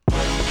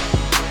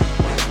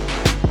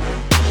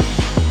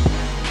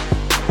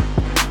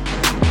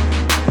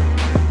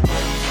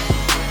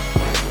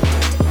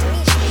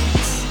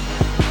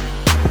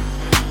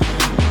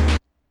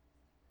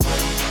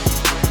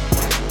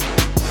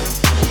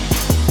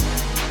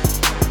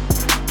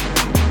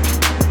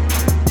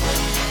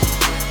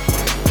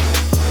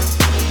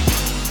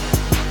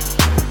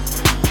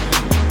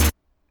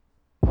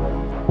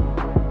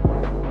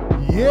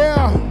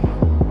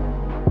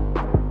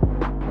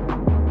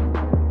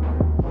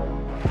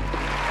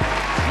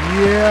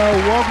Yeah,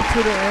 welcome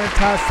to the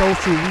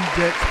Antisocial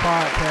Rejects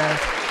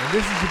Podcast. And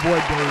this is your boy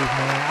Dave,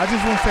 man. I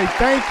just want to say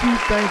thank you.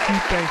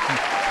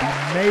 We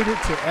made it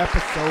to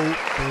episode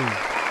 3.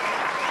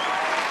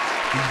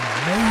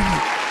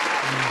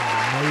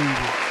 We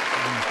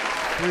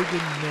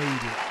friggin'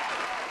 made it.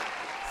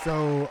 So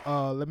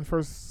let me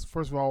first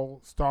of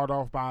all start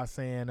off by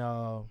saying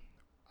I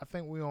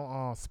think we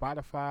on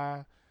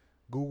Spotify,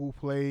 Google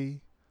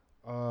Play,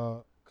 a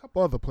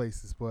couple other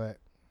places, but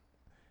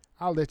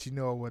I'll let you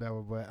know or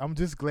whatever. But I'm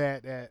just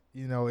glad that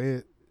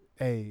it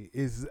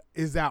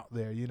is out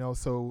there.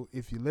 So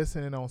if you're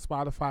listening on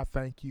Spotify,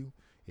 thank you.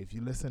 If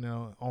you're listening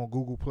on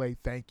Google Play,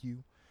 thank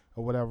you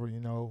or whatever.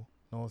 Know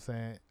what I'm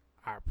saying?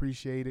 I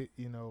appreciate it.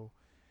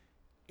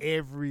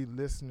 Every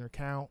listener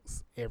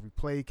counts, every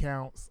play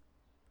counts.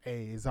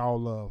 It's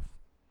all love.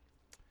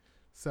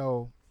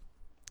 So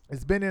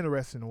it's been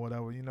interesting or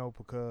whatever,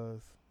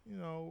 because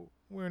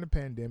we're in a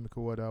pandemic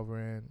or whatever,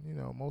 and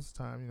most of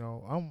the time,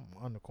 I'm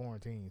under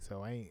quarantine,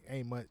 so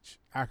ain't much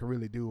I can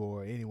really do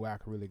or anywhere I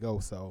can really go.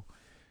 So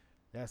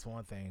that's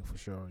one thing for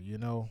sure,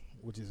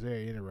 which is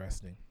very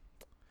interesting.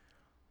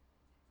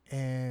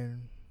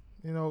 And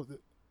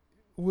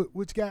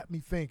which got me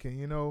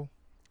thinking,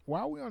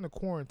 while we're under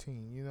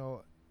quarantine,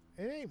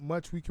 it ain't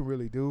much we can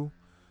really do.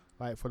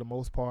 Like for the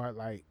most part,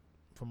 like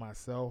for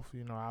myself,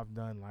 I've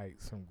done like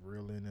some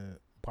grilling and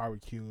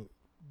barbecue,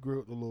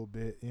 grilled a little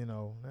bit,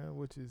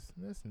 which is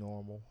that's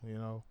normal,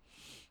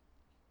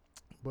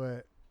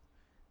 But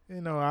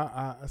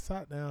I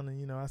sat down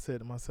and I said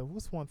to myself,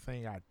 what's one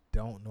thing I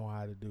don't know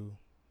how to do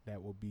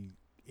that would be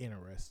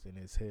interesting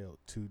as hell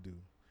to do?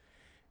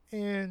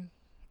 And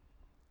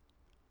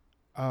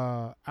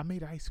I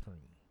made ice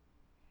cream,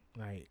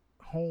 like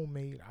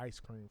homemade ice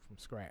cream from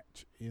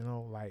scratch,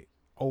 like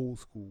old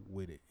school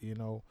with it,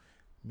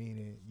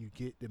 meaning you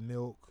get the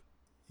milk,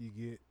 you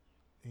get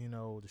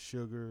the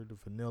sugar, the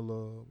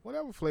vanilla,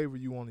 whatever flavor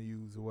you want to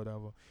use or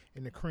whatever,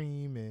 and the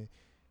cream, and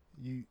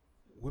you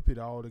whip it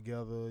all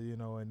together,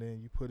 and then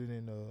you put it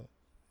in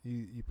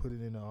you put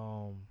it in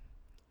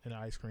the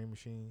ice cream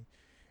machine,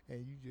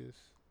 and you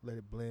just let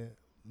it blend,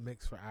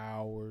 mix for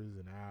hours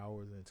and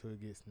hours until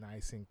it gets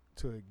nice and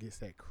until it gets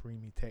that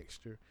creamy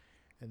texture,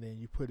 and then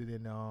you put it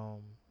in the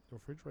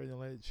refrigerator and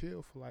let it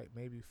chill for like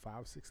maybe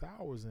 5-6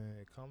 hours, and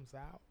it comes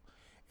out.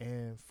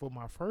 And for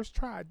my first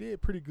try, I did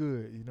pretty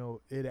good.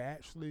 It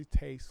actually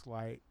tastes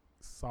like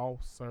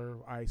soft serve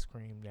ice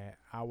cream that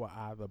I would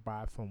either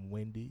buy from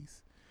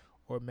Wendy's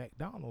or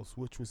McDonald's,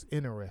 which was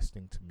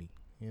interesting to me.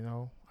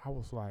 I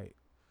was like,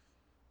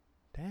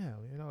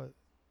 damn,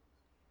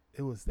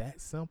 it was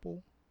that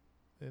simple.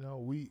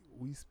 We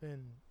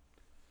spend,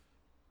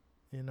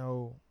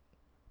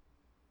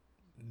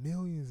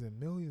 millions and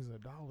millions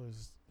of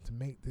dollars to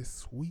make this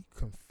sweet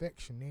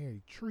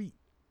confectionery treat.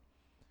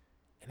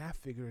 And I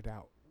figured it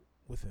out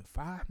within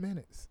 5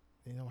 minutes,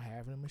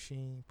 having a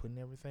machine, putting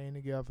everything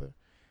together,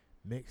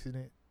 mixing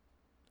it,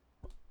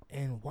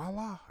 and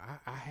voila,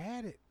 I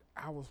had it.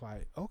 I was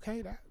like,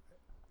 okay,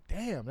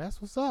 that's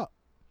what's up.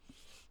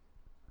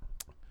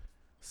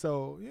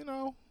 So,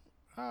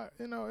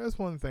 that's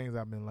one of the things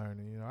I've been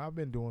learning. I've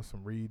been doing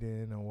some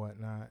reading and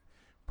whatnot,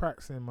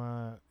 practicing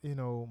my,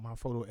 my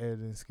photo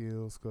editing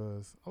skills,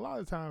 because a lot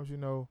of times, you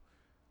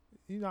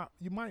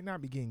might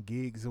not be getting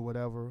gigs or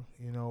whatever,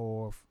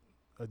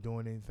 or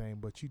doing anything,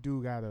 but you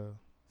do gotta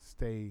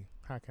stay.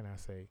 How can I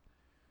say?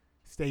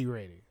 Stay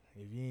ready.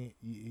 If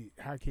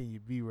how can you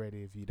be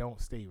ready if you don't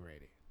stay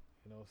ready?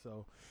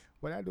 So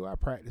what I do, I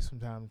practice from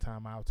time to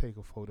time. I'll take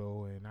a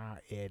photo and I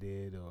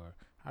edit, or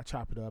I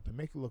chop it up and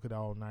make it look it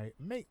all nice,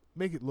 make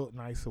it look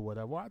nice or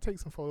whatever. Or I take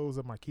some photos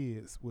of my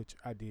kids, which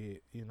I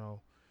did,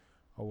 or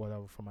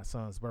whatever, for my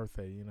son's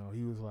birthday.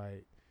 He was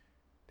like,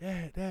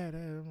 Dad.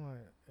 I'm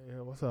like,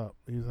 yeah, what's up?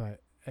 He was like,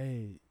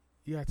 hey,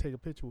 you gotta take a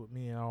picture with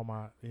me and all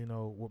my,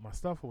 with my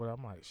stuff or whatever.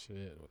 I'm like,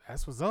 shit,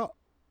 that's what's up.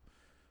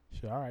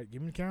 Shit, all right,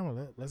 give me the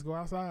camera. Let's go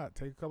outside,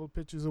 take a couple of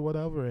pictures or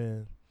whatever,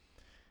 and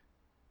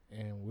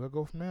we'll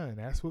go from there. And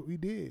that's what we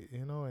did,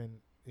 and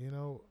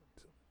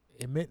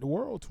it meant the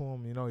world to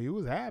him. He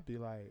was happy,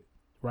 like,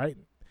 right?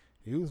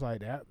 He was like,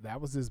 that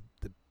was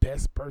the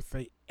best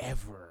birthday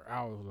ever.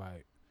 I was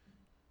like,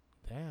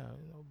 damn,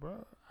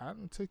 bro, I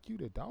done took you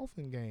to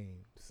Dolphin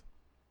games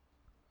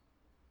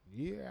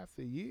year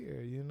after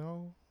year,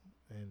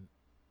 and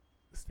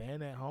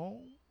staying at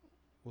home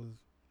was,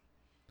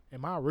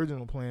 and my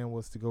original plan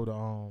was to go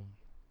to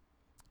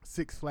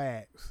Six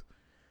Flags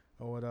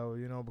or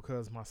whatever,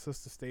 because my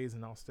sister stays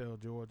in Austell,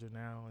 Georgia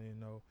now,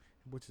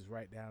 which is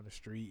right down the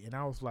street. And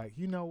I was like,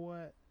 you know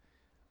what?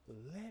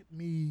 Let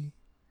me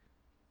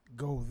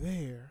go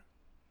there,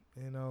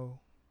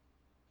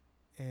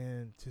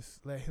 and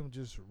just let him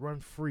just run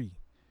free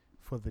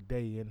for the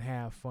day and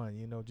have fun,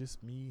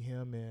 just me,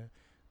 him, and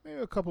maybe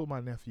a couple of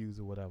my nephews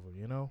or whatever,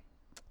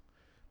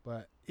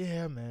 But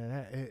yeah,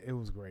 man, it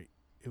was great.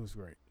 It was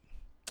great.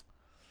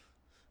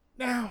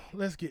 Now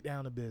let's get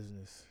down to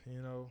business,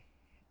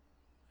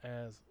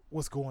 as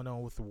what's going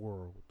on with the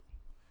world,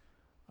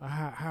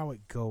 how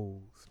it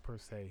goes per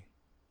se,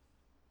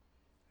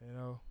 and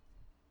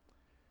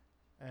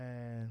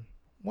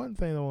one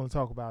thing I want to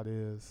talk about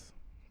is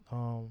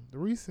the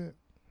recent,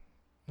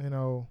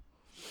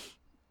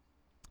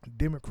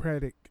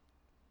 Democratic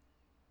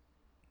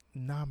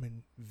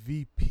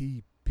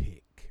VP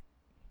pick.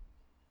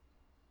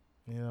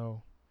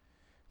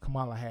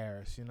 Kamala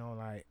Harris.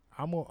 Like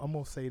I'm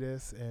gonna say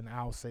this, and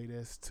I'll say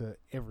this to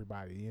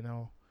everybody.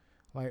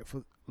 Like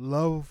for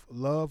love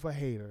or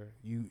hater,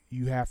 you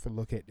have to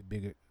look at the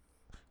bigger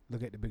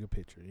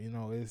picture.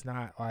 It's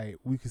not like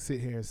we can sit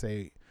here and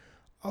say,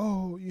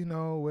 oh,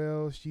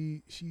 well,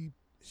 she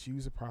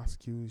was a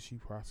prosecutor. She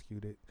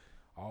prosecuted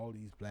all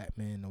these black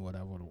men or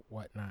whatever, or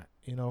whatnot.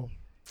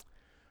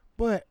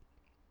 But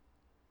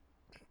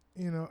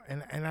and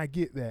I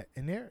get that,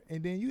 and then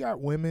you got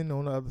women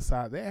on the other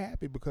side. They're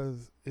happy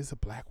because it's a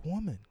black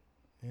woman.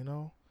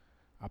 A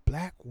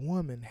black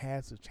woman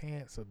has a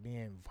chance of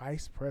being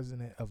vice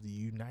president of the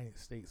United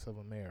States of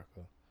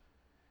America.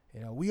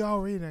 We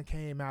already done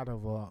came out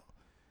of out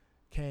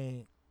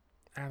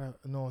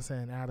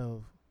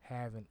of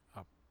having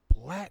a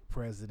black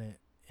president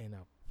and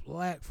a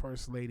black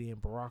first lady in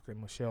Barack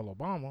and Michelle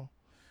Obama.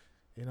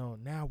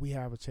 Now we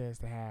have a chance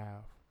to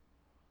have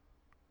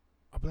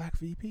a black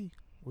VP,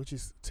 which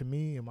is, to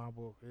me, in my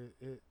book,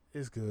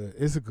 it's good.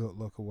 It's a good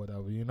look or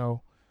whatever,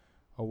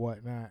 or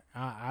whatnot.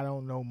 I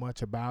don't know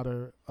much about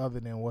her other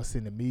than what's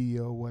in the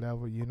media or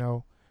whatever,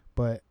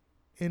 but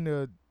in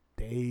the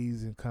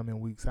days and coming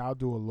weeks, I'll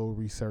do a little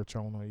research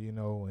on her,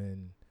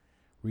 and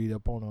read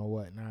up on her or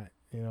whatnot,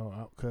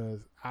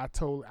 because I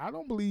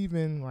don't believe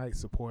in like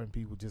supporting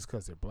people just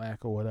because they're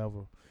black or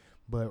whatever.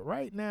 But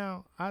right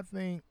now, I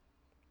think,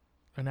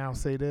 and I'll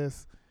say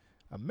this,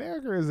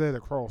 America is at a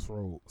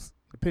crossroads,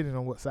 depending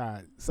on what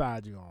side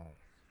you're on.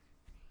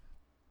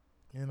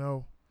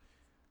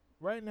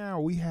 Right now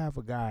we have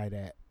a guy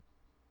that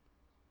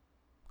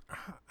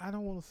I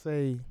don't want to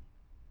say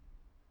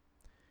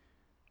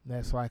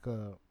that's like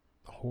a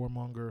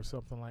whoremonger or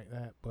something like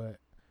that, but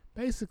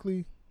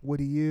basically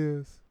what he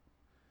is,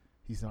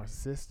 he's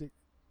narcissistic,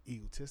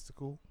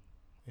 egotistical,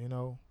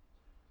 and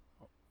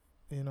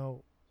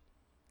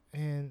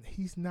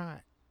he's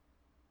not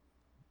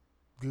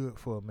good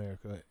for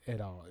America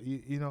at all.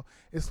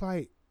 It's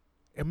like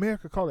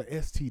America call it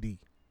STD,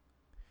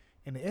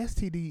 and the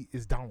STD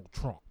is Donald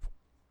Trump.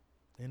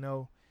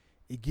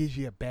 It gives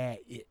you a bad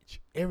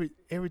itch every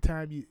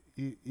time you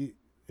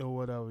or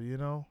whatever. You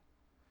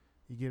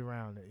get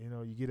around it.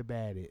 You get a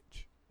bad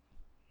itch.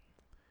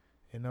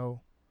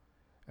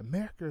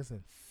 America is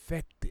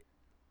infected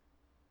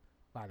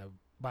by the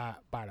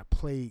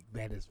plague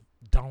that is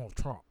Donald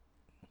Trump,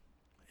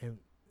 and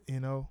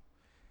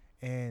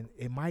and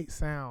it might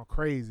sound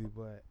crazy,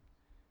 but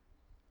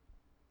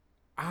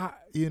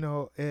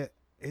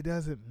it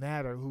doesn't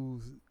matter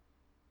who's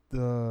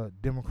the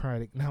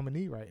Democratic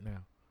nominee right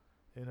now.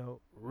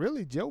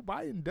 Really, Joe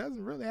Biden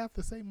doesn't really have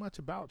to say much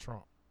about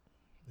Trump,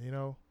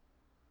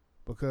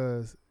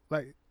 because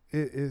like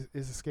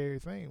it's a scary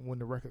thing when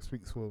the record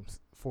speaks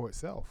for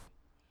itself.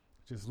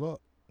 Just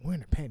look, we're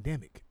in a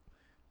pandemic.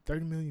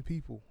 30 million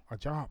people are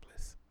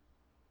jobless.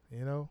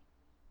 Think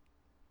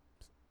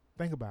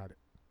about it.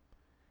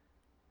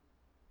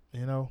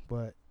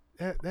 But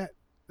that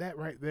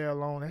right there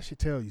alone, that should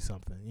tell you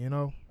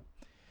something.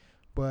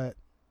 But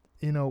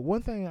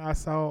one thing I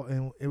saw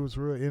and it was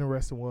real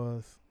interesting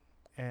was,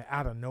 and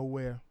out of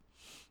nowhere,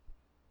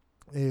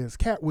 is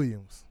Cat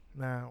Williams.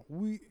 Now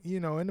we,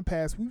 in the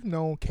past we've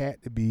known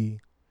Cat to be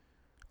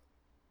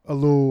a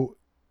little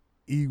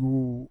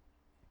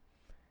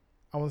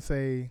I want to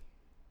say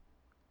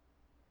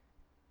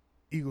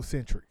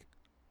egocentric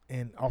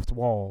and off the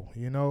wall,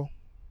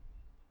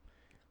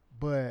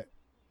 But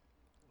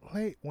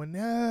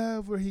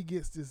whenever he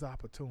gets this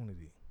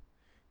opportunity,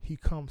 he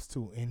comes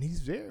to, and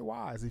he's very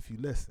wise if you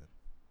listen,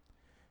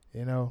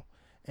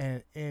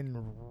 And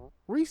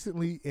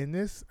recently in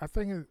this, I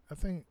think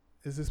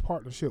is this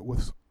partnership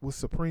with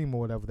Supreme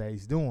or whatever that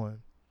he's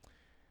doing.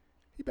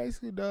 He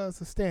basically does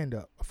a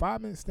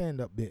 5-minute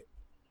stand-up bit.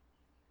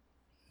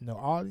 No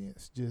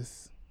audience,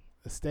 just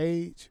a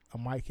stage, a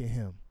mic, and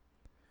him.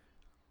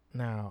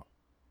 Now,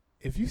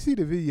 if you see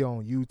the video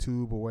on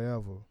YouTube or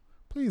wherever,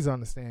 please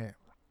understand,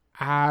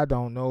 I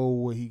don't know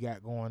what he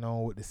got going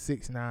on with the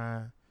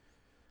 6'9"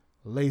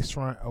 lace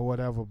front or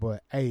whatever,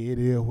 but hey, it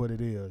is what it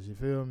is. You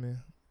feel me?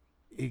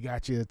 It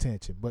got your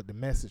attention, but the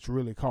message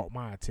really caught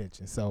my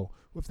attention. So,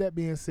 with that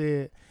being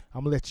said,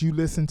 I'm gonna let you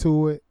listen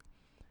to it,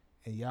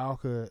 and y'all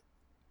could,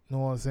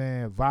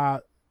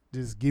 vibe.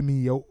 Just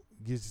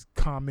just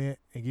comment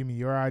and give me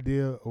your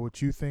idea or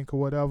what you think or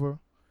whatever.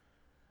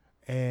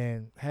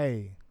 And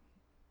hey,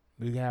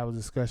 we can have a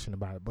discussion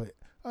about it. But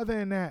other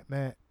than that,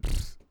 man,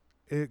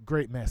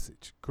 great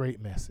message.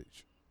 Great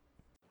message.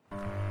 All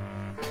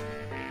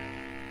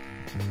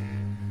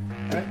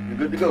right, you're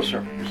good to go,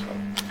 sir.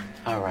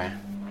 All right.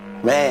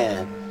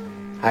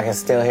 Man, I can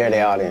still hear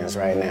the audience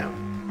right now.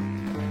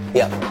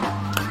 Yep.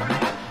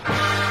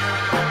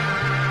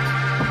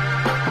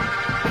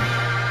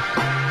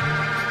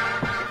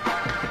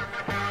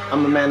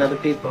 I'm a man of the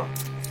people.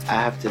 I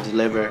have to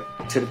deliver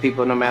to the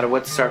people no matter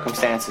what the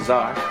circumstances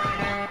are.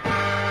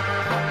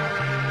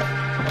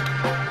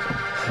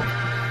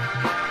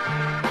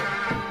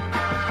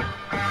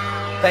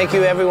 Thank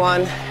you,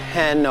 everyone,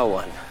 and no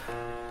one.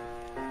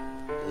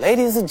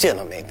 Ladies and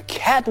gentlemen,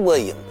 Cat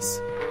Williams.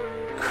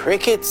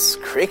 Crickets,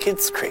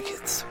 crickets,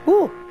 crickets.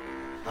 Woo.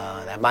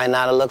 That might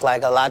not have looked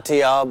like a lot to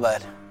y'all,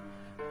 but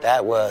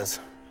that was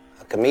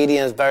a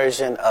comedian's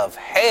version of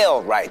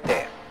hell right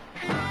there.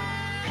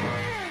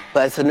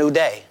 But it's a new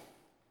day.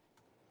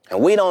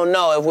 And we don't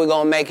know if we're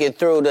going to make it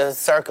through the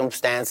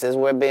circumstances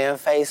we're being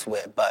faced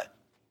with. But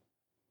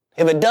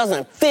if it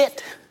doesn't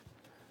fit,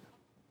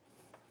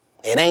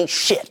 it ain't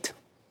shit.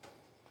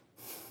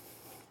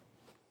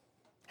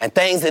 And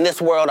things in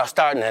this world are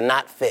starting to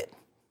not fit.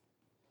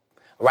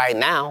 Right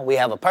now, we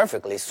have a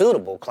perfectly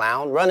suitable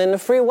clown running the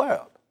free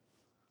world.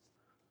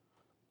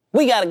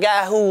 We got a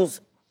guy whose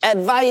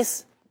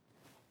advice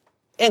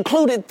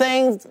included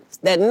things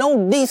that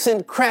no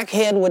decent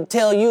crackhead would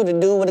tell you to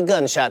do with a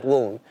gunshot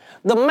wound.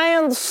 The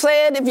man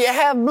said if you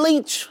have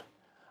bleach,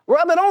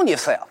 rub it on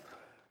yourself.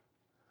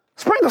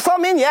 Sprinkle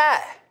something in your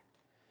eye.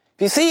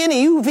 If you see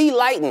any UV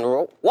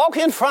lighting, walk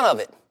in front of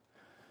it.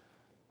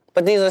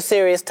 But these are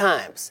serious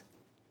times.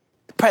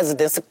 The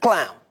president's a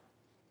clown.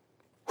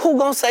 Who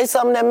gonna say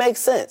something that makes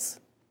sense?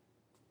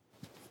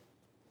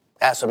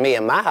 As for me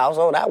and my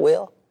household, I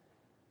will.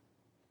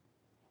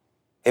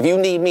 If you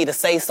need me to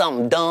say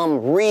something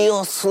dumb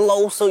real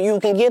slow so you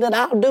can get it,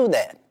 I'll do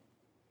that.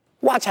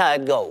 Watch how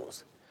it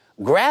goes.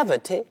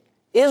 Gravity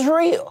is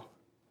real.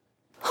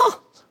 Huh,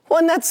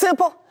 wasn't that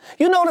simple?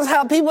 You notice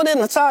how people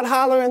didn't start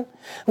hollering,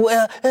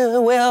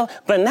 well,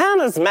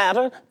 bananas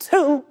matter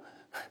too.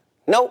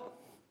 Nope,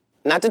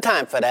 not the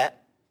time for that.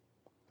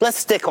 Let's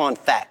stick on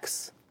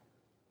facts.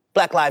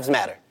 Black lives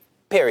matter,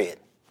 period.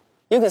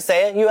 You can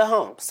say it, you at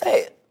home,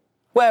 say it.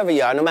 Wherever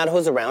you are, no matter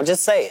who's around,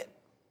 just say it.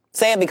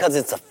 Say it because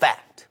it's a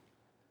fact.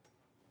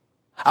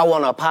 I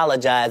want to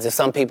apologize if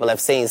some people have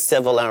seen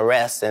civil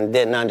unrest and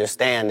didn't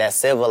understand that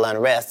civil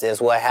unrest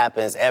is what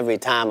happens every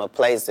time a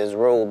place is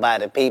ruled by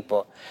the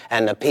people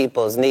and the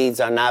people's needs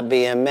are not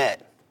being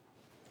met.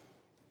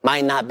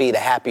 Might not be the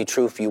happy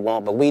truth you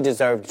want, but we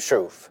deserve the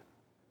truth.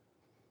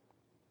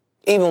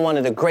 Even one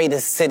of the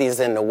greatest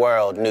cities in the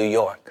world, New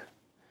York,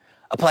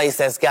 a place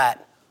that's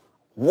got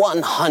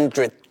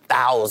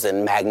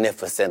 100,000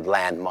 magnificent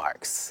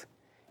landmarks.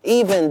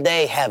 Even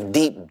they have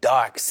deep,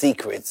 dark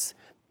secrets.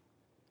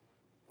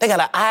 They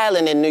got an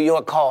island in New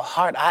York called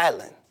Hart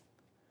Island.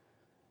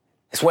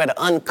 It's where the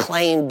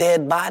unclaimed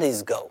dead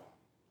bodies go.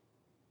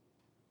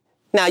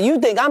 Now, you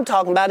think I'm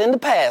talking about in the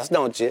past,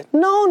 don't you?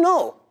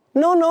 No.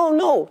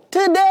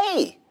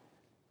 Today.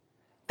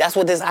 That's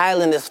what this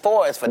island is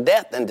for. It's for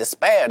death and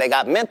despair. They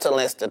got mental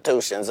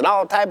institutions and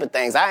all type of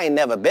things. I ain't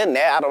never been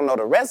there. I don't know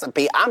the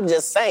recipe. I'm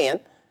just saying,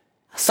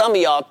 some of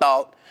y'all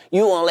thought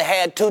you only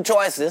had two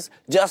choices,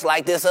 just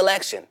like this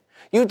election.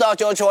 You thought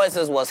your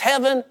choices was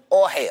heaven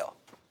or hell.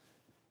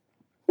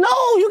 No,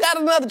 you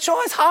got another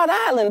choice, Hart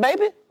Island,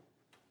 baby.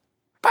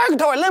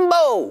 Purgatory,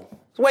 limbo.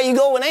 It's where you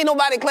go when ain't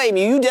nobody claim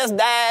you. You just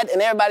died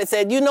and everybody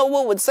said, you know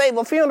what would save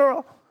a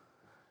funeral?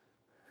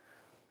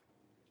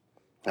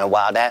 And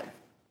while that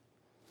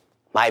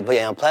might be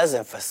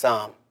unpleasant for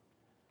some,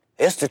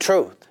 it's the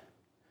truth.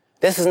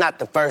 This is not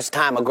the first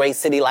time a great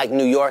city like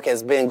New York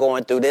has been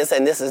going through this,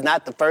 and this is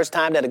not the first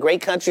time that a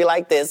great country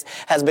like this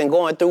has been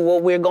going through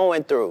what we're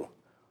going through.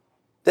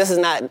 This is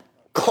not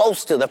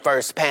close to the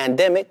first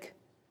pandemic.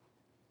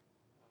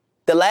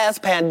 The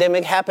last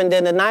pandemic happened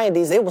in the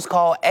 90s. It was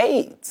called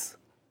AIDS.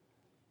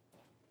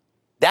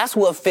 That's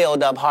what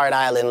filled up Hart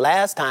Island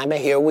last time,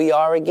 and here we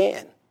are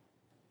again.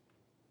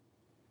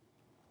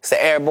 It's an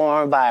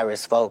airborne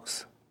virus,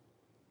 folks.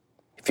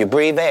 If you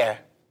breathe air,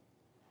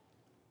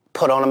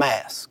 put on a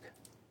mask.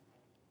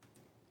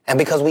 And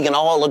because we can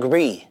all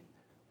agree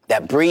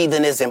that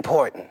breathing is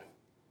important,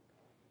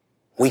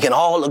 we can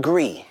all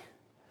agree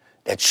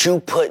that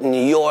you putting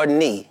your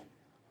knee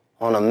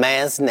on a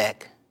man's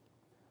neck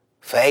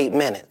for 8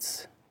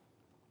 minutes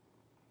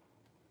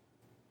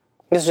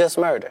is just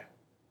murder.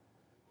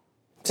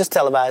 Just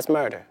televised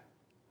murder.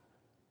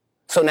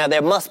 So now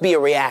there must be a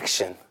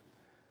reaction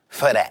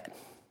for that.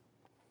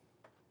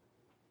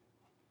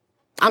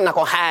 I'm not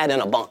going to hide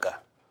in a bunker.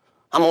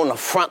 I'm on the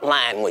front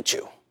line with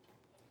you.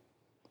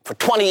 For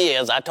 20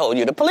 years, I told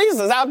you, the police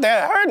is out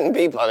there hurting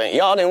people, and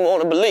y'all didn't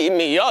want to believe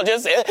me. Y'all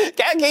just said,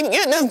 can't keep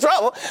getting in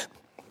trouble.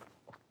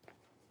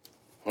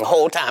 The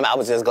whole time, I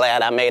was just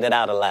glad I made it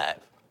out alive.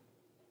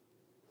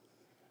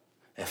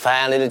 And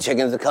finally, the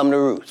chickens have come to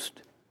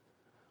roost.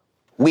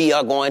 We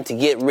are going to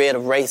get rid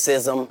of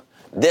racism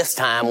this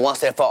time,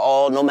 once and for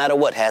all, no matter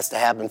what has to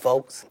happen,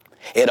 folks.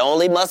 It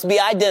only must be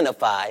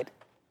identified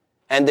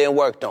and then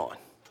worked on.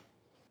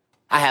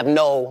 I have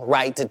no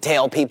right to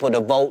tell people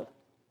to vote,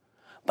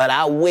 but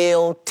I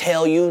will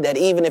tell you that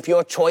even if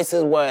your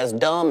choices were as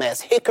dumb as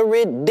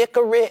hickory,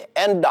 dickory,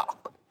 and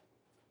dock,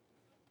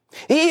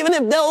 even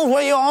if those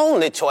were your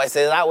only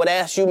choices, I would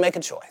ask you make a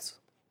choice.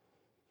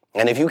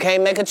 And if you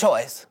can't make a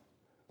choice,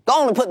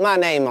 go on and put my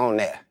name on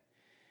there.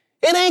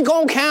 It ain't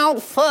gonna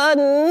count for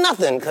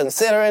nothing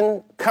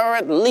considering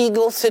current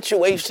legal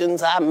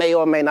situations I may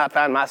or may not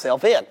find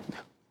myself in.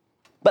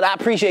 But I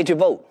appreciate your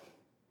vote.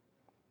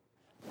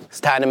 It's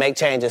time to make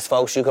changes,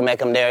 folks. You can make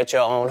them there at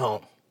your own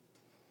home.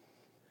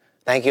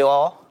 Thank you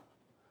all.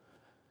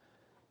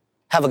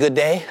 Have a good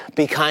day.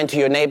 Be kind to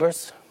your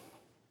neighbors.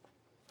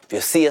 If you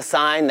see a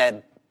sign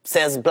that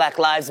says Black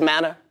Lives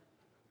Matter,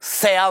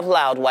 say out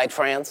loud, white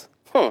friends.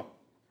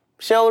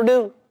 Sure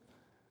do.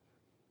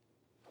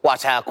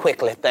 Watch how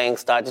quickly things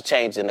start to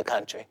change in the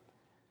country.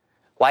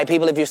 White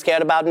people, if you're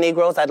scared about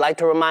Negroes, I'd like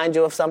to remind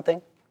you of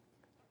something.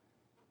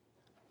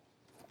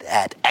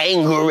 That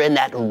anger and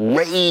that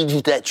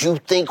rage that you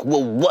think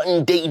will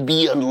one day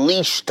be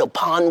unleashed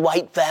upon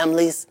white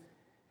families,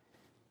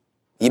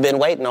 you've been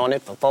waiting on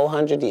it for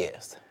 400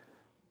 years.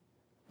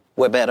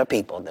 We're better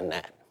people than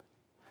that.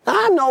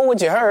 I know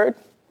what you heard.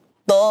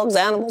 Thugs,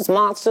 animals,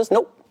 monsters.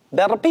 Nope,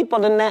 better people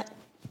than that.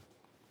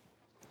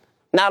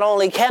 Not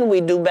only can we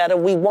do better,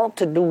 we want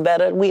to do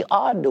better. We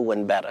are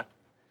doing better.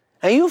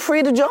 And you're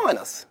free to join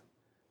us.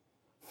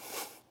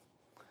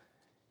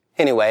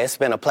 Anyway, it's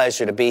been a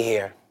pleasure to be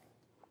here.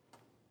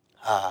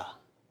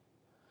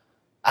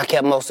 I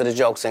kept most of the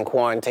jokes in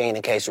quarantine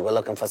in case you were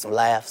looking for some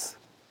laughs.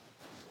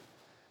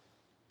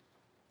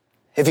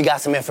 If you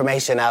got some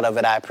information out of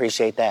it, I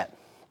appreciate that.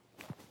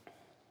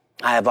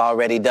 I have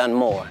already done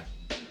more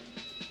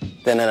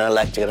than an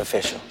elected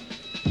official.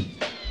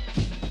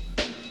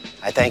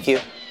 I thank you,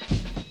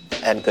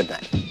 and good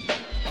night.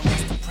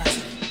 Arrest the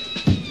president.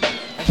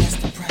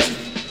 Arrest the president.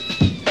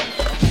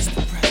 Arrest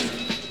the president.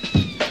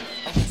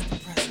 Arrest the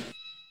president.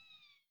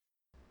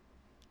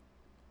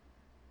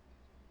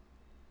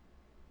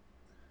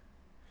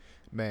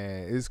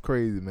 Man, it's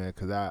crazy, man,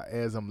 because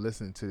as I'm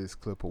listening to this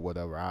clip or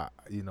whatever, I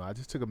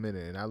just took a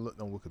minute and I looked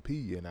on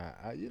Wikipedia and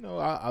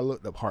I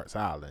looked up Hart's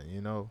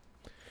Island,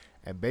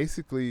 and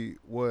basically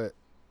what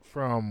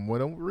I'm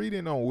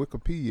reading on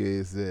Wikipedia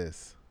is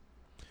this.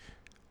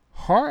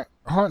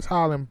 Hart's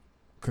Island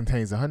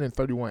contains a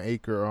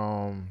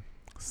 131-acre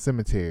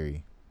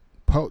cemetery,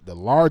 the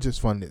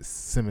largest funded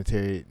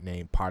cemetery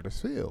named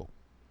Potter's Field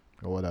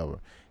or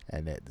whatever,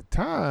 and at the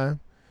time,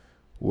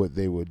 what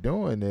they were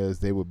doing is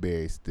they would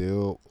bury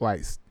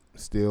stillborns,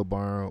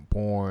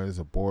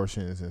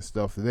 abortions, and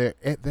stuff there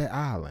at that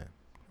island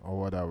or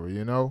whatever,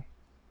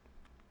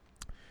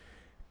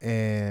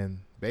 And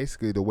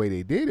basically the way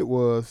they did it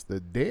was the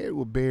dead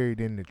were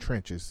buried in the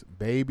trenches.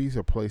 Babies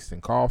are placed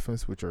in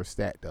coffins, which are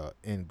stacked up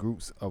in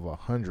groups of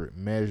 100,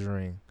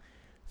 measuring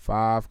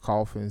 5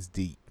 coffins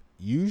deep,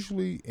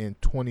 usually in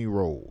 20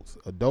 rows.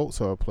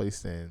 Adults are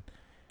placed in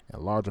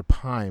larger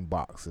pine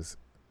boxes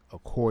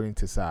according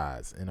to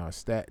size and are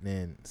stacked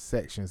in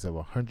sections of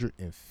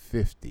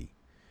 150.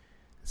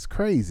 It's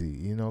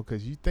crazy,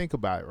 because you think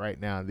about it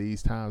right now,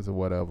 these times or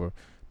whatever,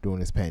 during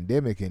this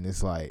pandemic, and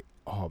it's like,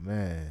 oh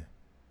man,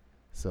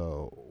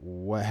 so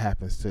what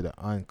happens to the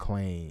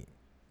unclaimed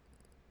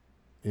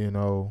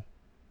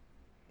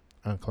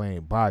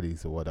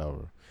bodies or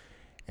whatever?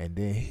 And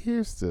then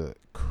here's the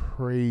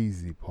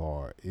crazy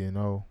part,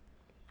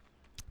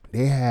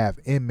 they have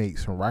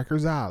inmates from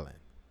Rikers Island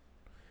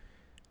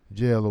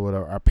jail or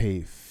whatever are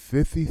paid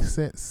 50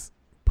 cents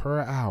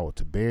per hour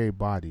to bury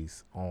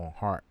bodies on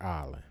Hart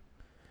Island.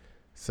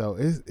 So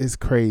it's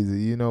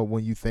crazy,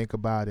 when you think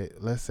about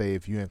it. Let's say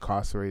if you're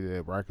incarcerated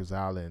at Rikers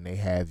Island and they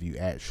have you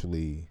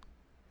actually,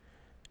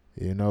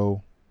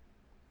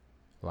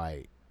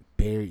 like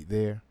buried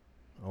there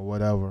or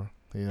whatever,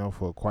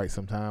 for quite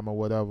some time or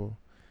whatever,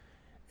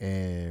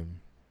 and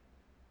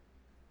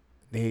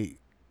they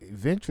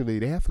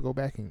eventually have to go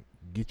back and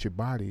get your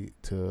body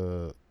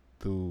through.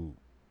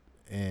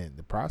 And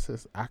the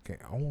process, I can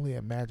only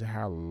imagine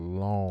how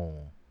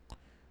long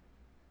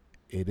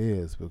it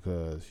is,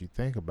 because you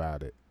think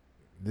about it,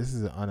 this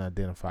is an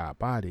unidentified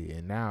body,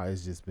 and now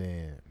it's just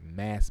been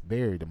mass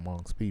buried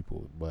amongst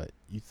people. But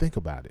you think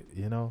about it,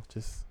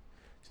 just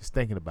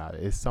thinking about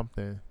it, it's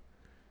something,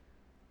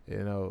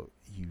 you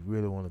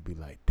really want to be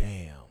like,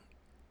 damn,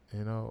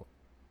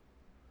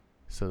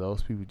 So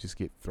those people just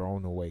get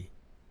thrown away.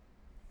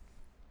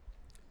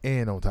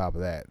 And on top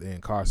of that, they're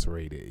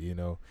incarcerated,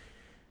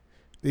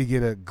 They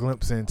get a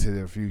glimpse into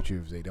their future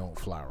if they don't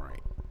fly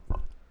right,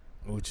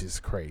 which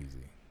is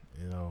crazy,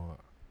 or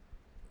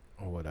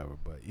whatever.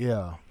 But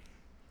yeah,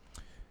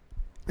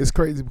 it's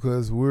crazy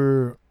because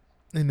we're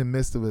in the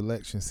midst of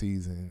election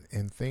season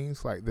and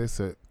things like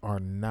this are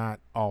not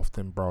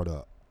often brought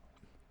up,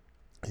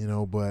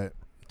 but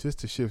just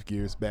to shift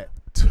gears back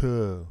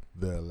to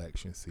the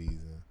election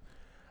season,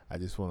 I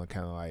just want to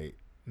kind of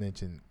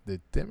mention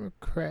the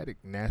Democratic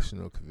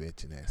National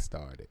Convention that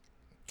started.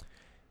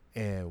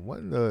 And one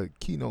of the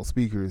keynote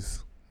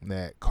speakers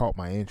that caught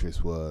my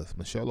interest was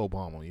Michelle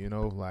Obama.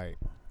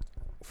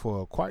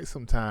 For quite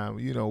some time,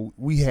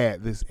 we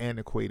had this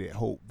antiquated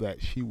hope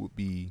that she would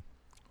be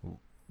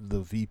the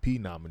VP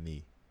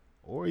nominee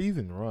or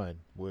even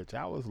run, which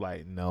I was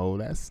like, no,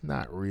 that's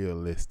not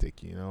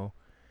realistic,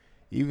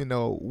 Even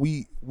though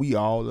we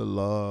all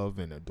love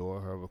and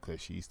adore her because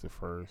she's the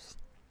first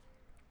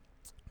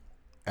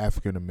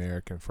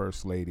African-American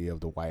first lady of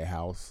the White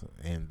House,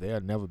 and there'll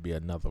never be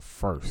another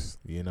first,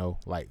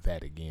 like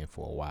that again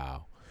for a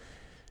while.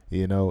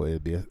 It'll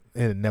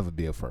never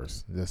be a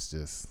first. Let's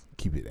just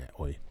keep it that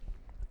way.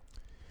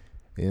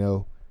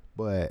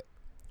 But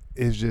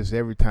it's just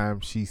every time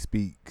she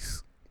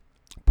speaks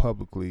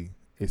publicly,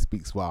 it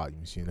speaks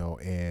volumes,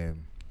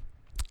 and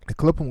the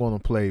clip I'm going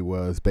to play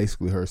was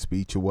basically her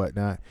speech or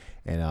whatnot,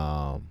 and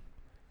I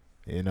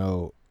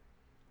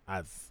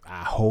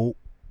hope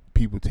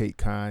people take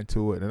kind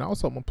to it, and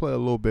also I'm gonna play a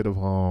little bit of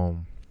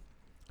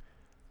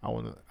I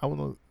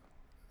wanna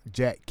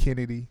Jack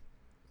Kennedy,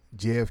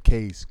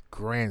 JFK's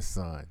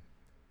grandson,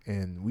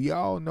 and we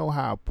all know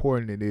how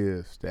important it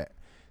is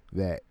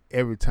that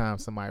every time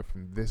somebody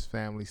from this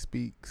family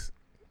speaks,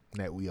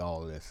 that we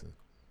all listen.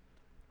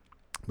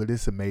 But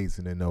it's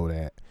amazing to know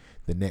that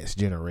the next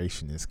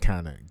generation is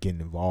kind of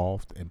getting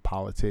involved in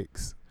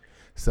politics.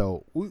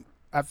 So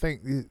I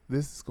think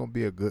this is going to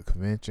be a good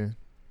convention,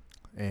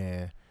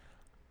 and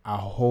I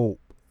hope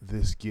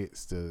this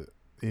gets to,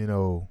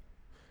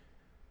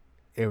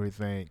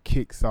 everything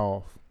kicks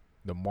off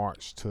the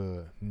march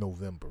to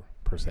November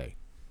per se.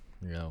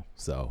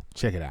 So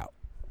check it out.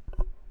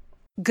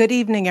 Good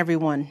evening,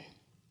 everyone.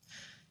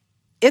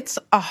 It's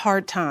a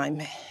hard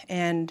time,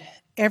 and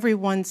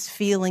everyone's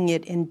feeling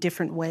it in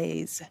different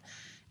ways.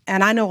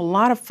 And I know a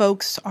lot of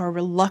folks are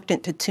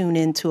reluctant to tune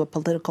into a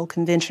political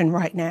convention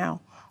right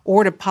now,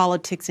 or to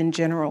politics in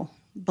general.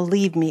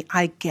 Believe me,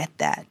 I get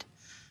that.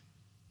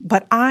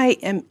 But I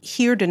am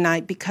here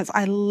tonight because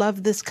I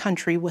love this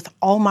country with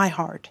all my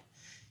heart.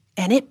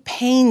 And it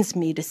pains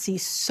me to see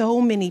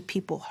so many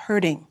people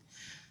hurting.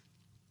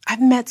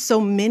 I've met so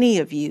many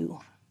of you.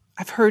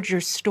 I've heard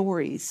your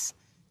stories.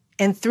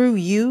 And through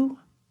you,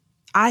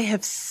 I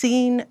have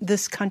seen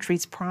this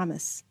country's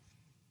promise.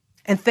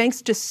 And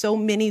thanks to so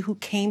many who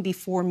came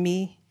before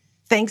me,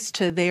 thanks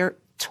to their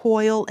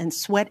toil and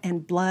sweat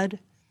and blood,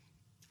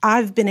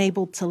 I've been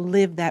able to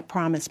live that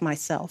promise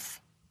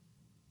myself.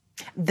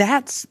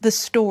 That's the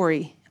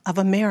story of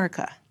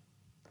America.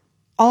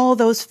 All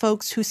those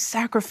folks who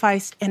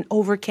sacrificed and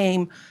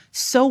overcame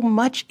so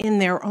much in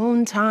their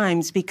own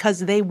times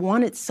because they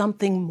wanted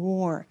something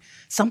more,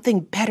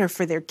 something better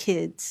for their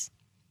kids.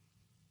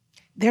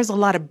 There's a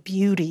lot of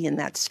beauty in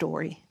that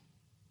story.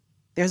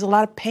 There's a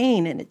lot of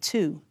pain in it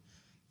too.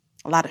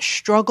 A lot of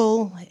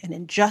struggle and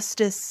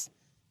injustice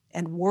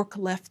and work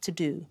left to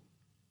do.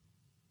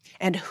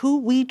 And who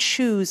we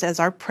choose as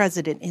our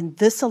president in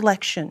this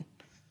election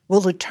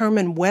will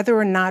determine whether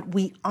or not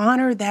we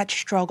honor that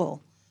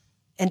struggle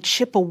and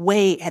chip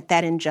away at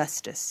that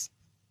injustice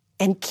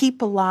and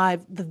keep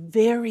alive the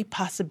very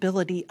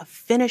possibility of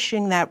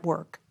finishing that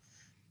work.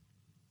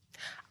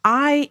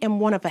 I am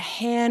one of a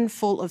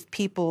handful of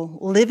people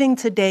living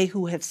today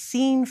who have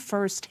seen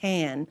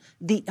firsthand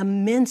the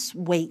immense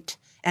weight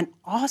and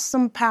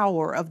awesome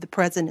power of the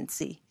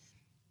presidency.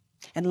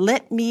 And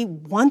let me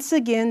once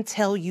again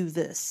tell you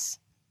this: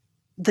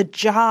 the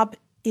job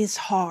is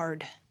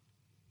hard.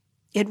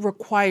 It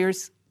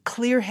requires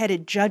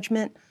clear-headed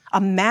judgment, a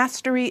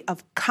mastery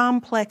of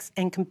complex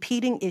and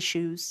competing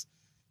issues,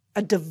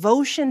 a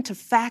devotion to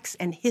facts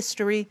and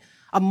history,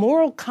 a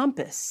moral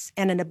compass,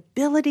 and an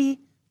ability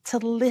to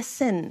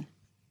listen,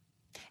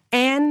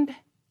 and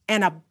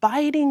an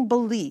abiding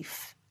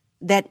belief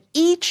that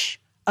each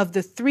of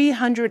the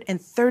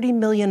 330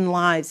 million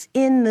lives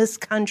in this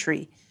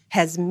country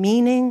has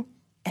meaning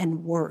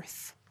and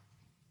worth.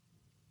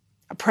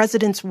 A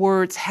president's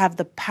words have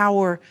the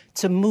power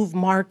to move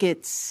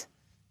markets.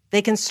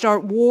 They can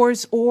start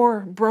wars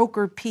or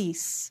broker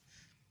peace.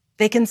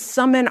 They can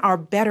summon our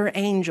better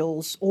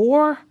angels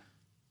or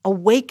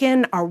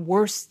awaken our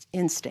worst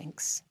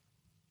instincts.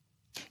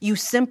 You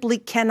simply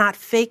cannot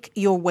fake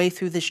your way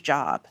through this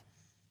job.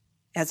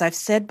 As I've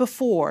said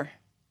before,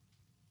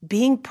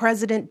 being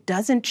president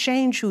doesn't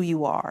change who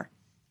you are.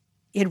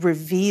 It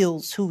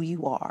reveals who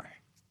you are.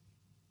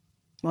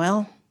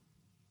 Well,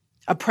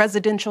 a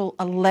presidential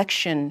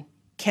election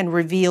can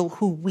reveal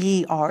who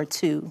we are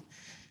too.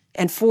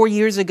 And 4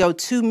 years ago,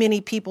 too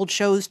many people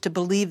chose to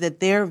believe that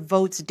their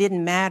votes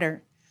didn't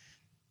matter.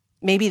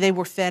 Maybe they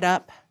were fed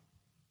up.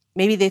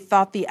 Maybe they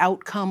thought the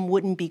outcome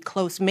wouldn't be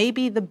close.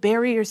 Maybe the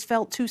barriers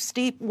felt too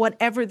steep,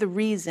 whatever the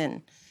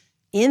reason.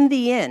 In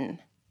the end,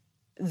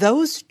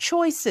 those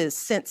choices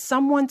sent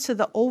someone to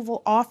the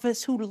Oval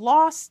Office who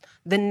lost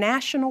the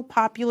national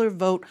popular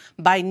vote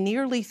by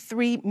nearly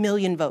 3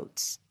 million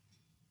votes.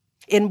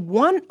 In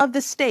one of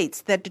the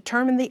states that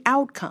determined the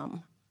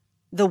outcome,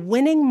 the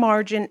winning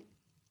margin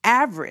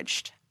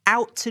averaged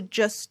out to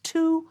just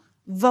 2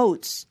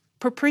 votes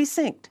per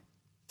precinct.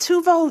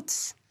 2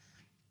 votes.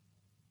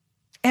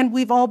 And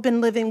we've all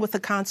been living with the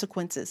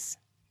consequences.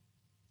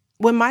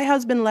 When my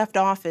husband left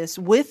office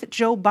with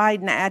Joe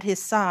Biden at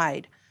his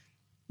side,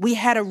 we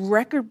had a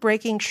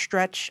record-breaking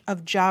stretch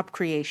of job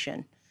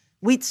creation.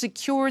 We'd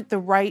secured the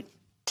right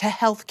to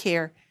health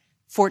care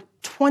for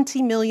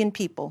 20 million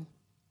people.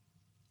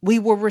 We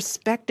were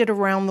respected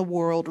around the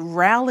world,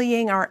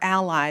 rallying our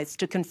allies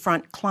to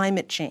confront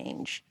climate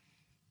change.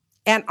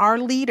 And our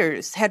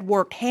leaders had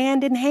worked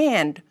hand in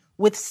hand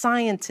with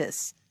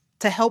scientists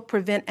to help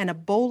prevent an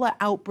Ebola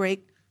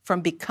outbreak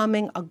from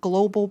becoming a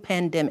global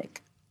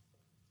pandemic.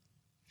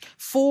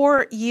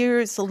 4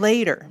 years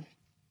later,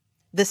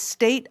 the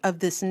state of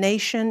this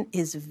nation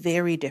is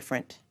very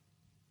different.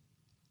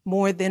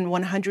 More than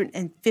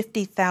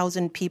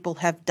 150,000 people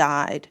have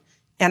died,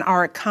 and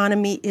our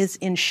economy is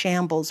in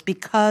shambles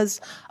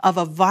because of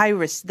a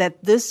virus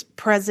that this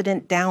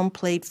president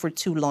downplayed for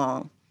too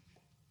long.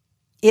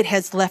 It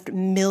has left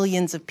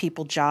millions of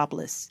people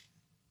jobless.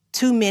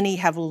 Too many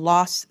have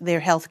lost their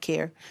health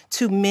care.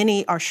 Too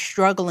many are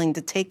struggling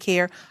to take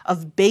care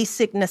of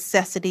basic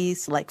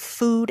necessities like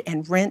food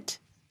and rent.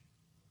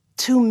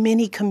 Too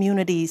many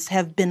communities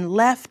have been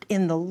left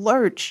in the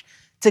lurch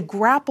to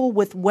grapple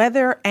with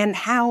whether and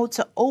how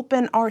to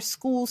open our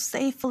schools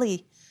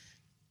safely.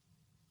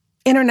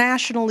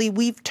 Internationally,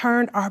 we've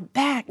turned our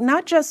back,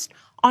 not just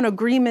on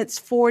agreements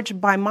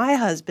forged by my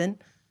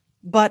husband,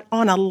 but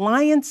on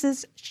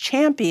alliances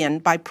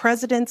championed by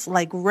presidents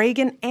like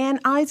Reagan and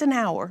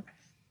Eisenhower.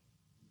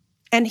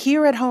 And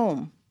here at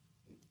home,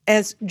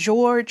 as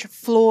George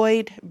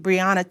Floyd,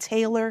 Breonna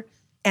Taylor,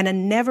 and a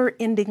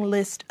never-ending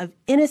list of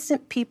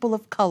innocent people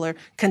of color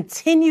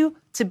continue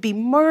to be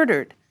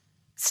murdered,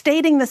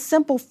 stating the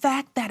simple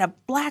fact that a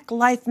Black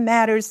life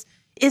matters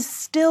is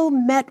still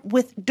met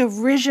with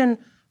derision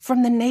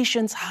from the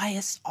nation's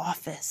highest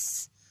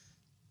office.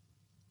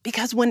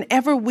 Because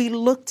whenever we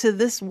look to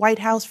this White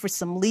House for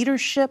some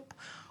leadership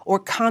or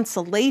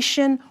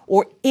consolation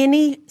or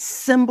any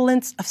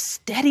semblance of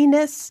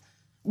steadiness,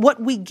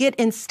 what we get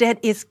instead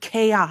is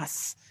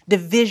chaos,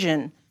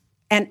 division,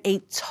 and a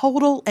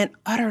total and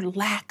utter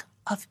lack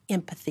of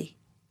empathy.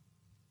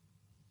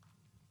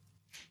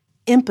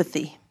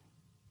 Empathy.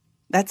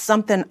 That's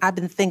something I've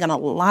been thinking a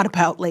lot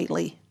about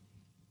lately.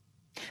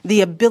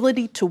 The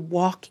ability to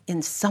walk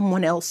in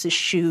someone else's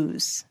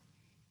shoes.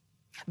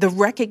 The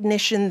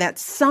recognition that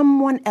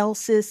someone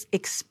else's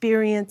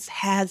experience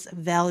has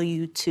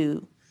value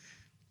too.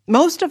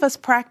 Most of us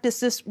practice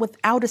this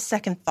without a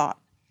second thought.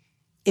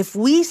 If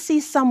we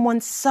see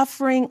someone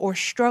suffering or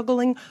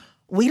struggling,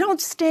 we don't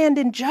stand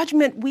in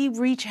judgment, we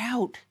reach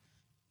out.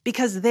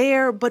 Because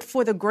there, but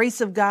for the grace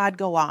of God,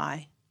 go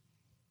I.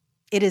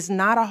 It is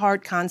not a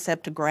hard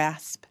concept to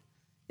grasp.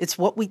 It's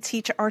what we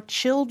teach our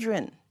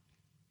children.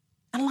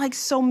 And like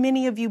so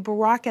many of you,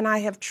 Barack and I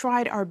have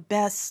tried our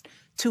best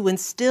to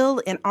instill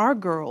in our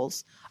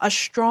girls a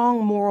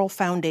strong moral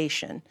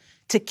foundation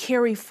to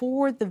carry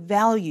forward the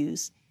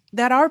values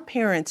that our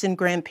parents and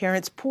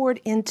grandparents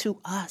poured into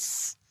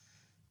us.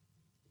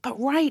 But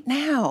right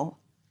now,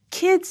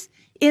 kids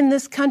in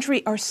this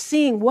country are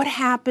seeing what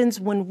happens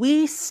when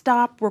we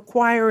stop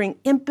requiring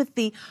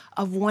empathy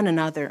of one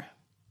another.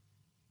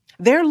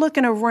 They're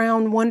looking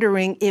around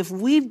wondering if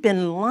we've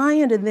been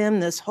lying to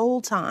them this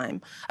whole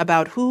time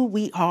about who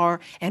we are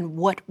and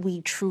what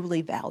we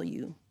truly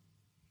value.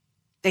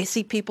 They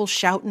see people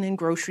shouting in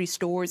grocery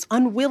stores,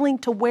 unwilling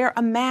to wear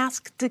a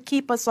mask to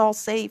keep us all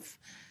safe.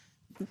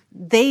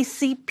 They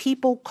see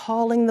people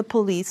calling the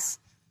police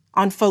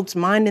on folks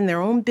minding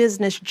their own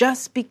business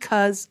just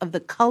because of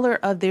the color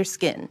of their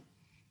skin.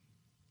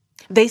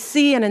 They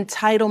see an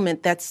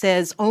entitlement that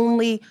says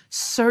only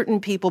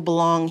certain people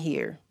belong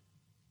here,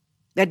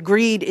 that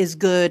greed is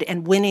good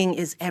and winning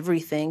is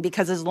everything,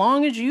 because as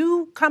long as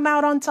you come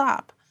out on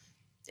top,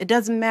 it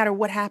doesn't matter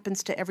what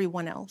happens to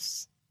everyone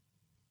else.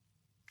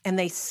 And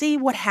they see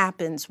what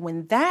happens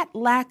when that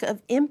lack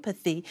of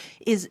empathy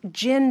is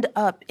ginned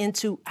up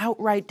into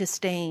outright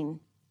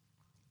disdain.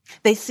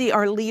 They see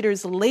our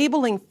leaders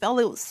labeling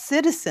fellow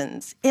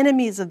citizens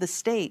enemies of the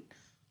state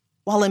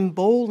while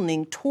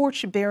emboldening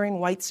torch-bearing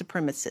white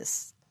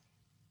supremacists.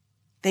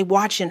 They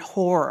watch in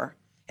horror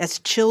as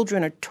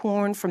children are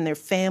torn from their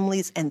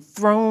families and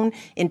thrown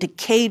into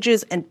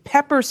cages, and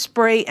pepper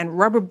spray and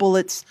rubber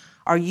bullets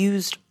are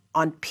used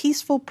on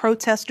peaceful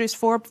protesters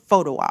for a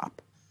photo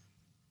op.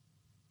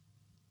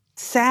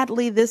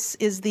 Sadly, this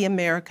is the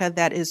America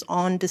that is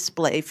on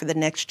display for the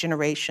next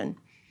generation.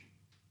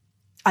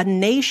 A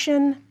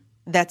nation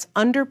that's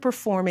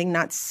underperforming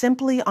not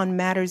simply on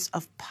matters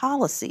of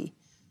policy,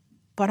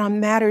 but on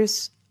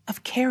matters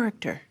of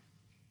character.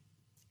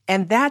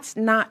 And that's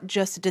not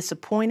just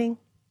disappointing,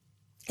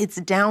 it's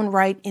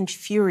downright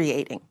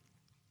infuriating.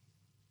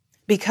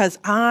 Because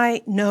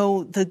I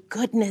know the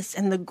goodness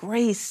and the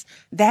grace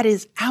that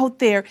is out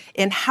there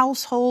in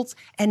households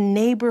and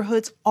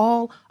neighborhoods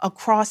all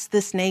across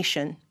this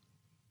nation.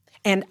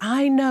 And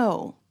I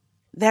know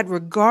that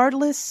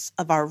regardless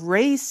of our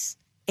race,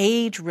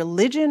 age,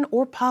 religion,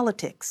 or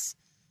politics,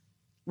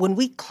 when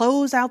we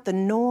close out the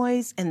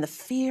noise and the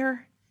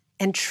fear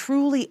and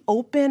truly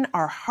open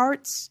our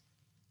hearts,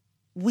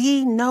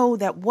 we know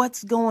that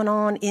what's going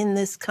on in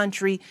this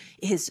country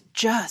is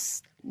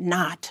just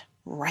not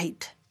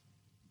right.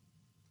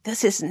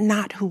 This is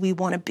not who we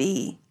want to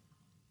be.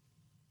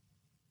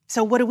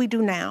 So what do we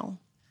do now?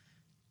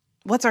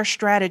 What's our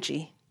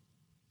strategy?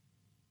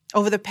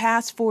 Over the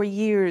past 4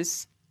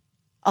 years,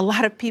 a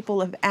lot of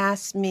people have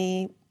asked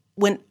me,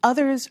 when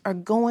others are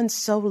going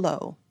so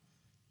low,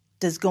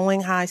 does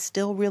going high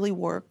still really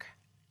work?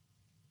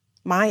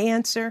 My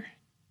answer,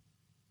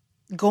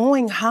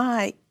 going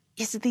high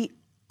is the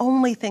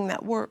only thing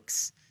that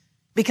works.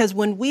 Because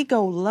when we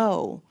go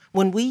low,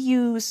 when we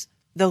use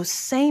those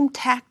same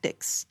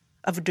tactics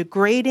of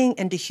degrading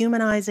and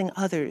dehumanizing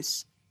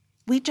others,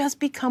 we just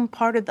become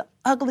part of the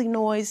ugly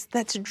noise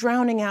that's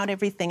drowning out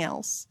everything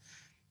else.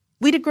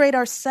 We degrade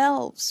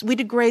ourselves. We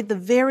degrade the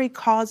very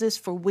causes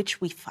for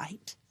which we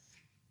fight.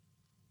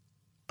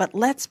 But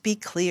let's be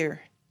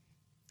clear.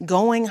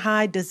 Going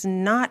high does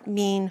not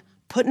mean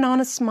putting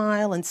on a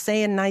smile and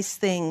saying nice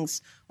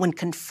things when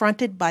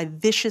confronted by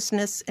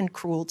viciousness and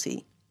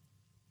cruelty.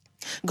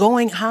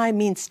 Going high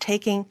means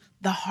taking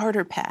the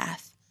harder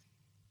path.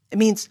 It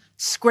means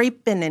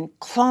scraping and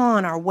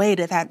clawing our way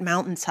to that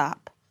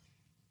mountaintop.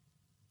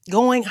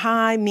 Going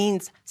high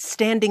means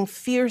standing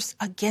fierce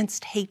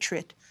against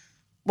hatred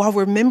while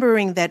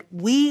remembering that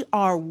we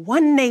are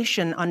one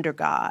nation under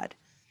God.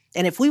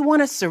 And if we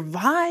want to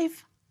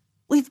survive,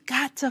 we've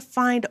got to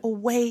find a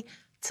way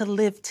to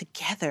live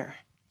together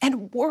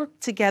and work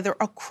together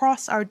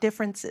across our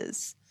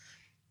differences.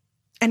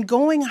 And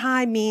going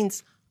high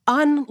means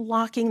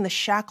unlocking the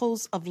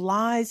shackles of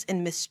lies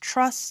and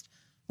mistrust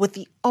with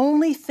the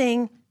only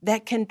thing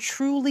that can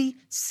truly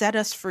set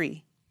us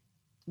free,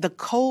 the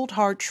cold,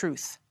 hard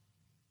truth.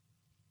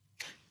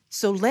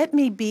 So let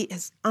me be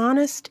as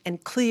honest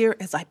and clear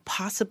as I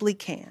possibly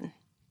can.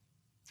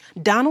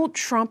 Donald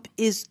Trump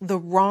is the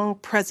wrong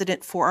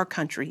president for our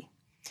country.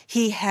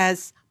 He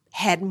has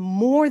had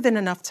more than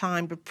enough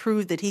time to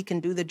prove that he can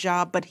do the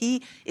job, but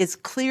he is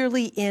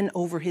clearly in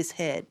over his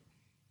head.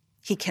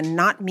 He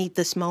cannot meet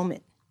this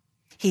moment.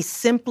 He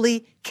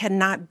simply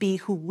cannot be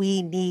who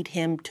we need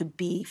him to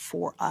be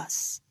for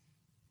us.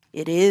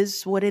 It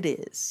is what it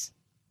is.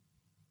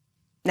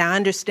 Now, I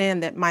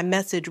understand that my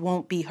message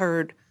won't be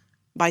heard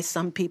by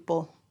some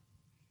people.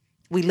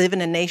 We live in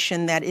a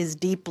nation that is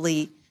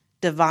deeply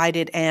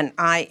divided, and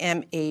I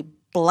am a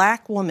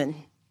Black woman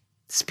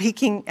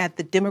speaking at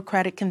the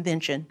Democratic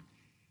Convention.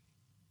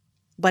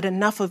 But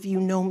enough of you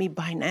know me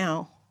by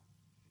now.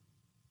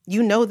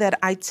 You know that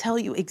I tell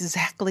you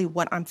exactly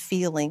what I'm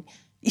feeling.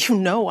 You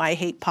know I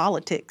hate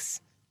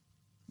politics,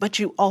 but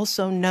you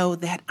also know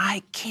that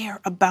I care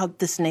about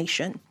this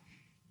nation.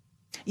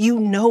 You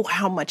know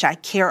how much I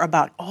care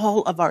about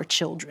all of our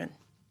children.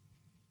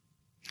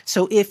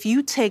 So if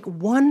you take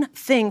one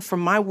thing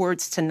from my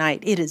words tonight,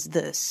 it is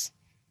this.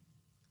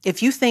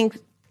 If you think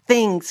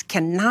things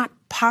cannot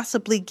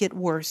possibly get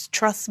worse,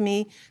 trust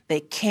me, they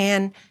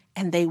can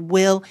and they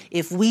will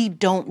if we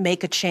don't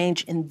make a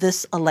change in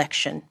this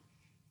election.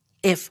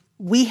 If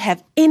we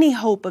have any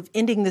hope of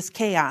ending this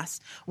chaos,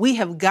 we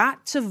have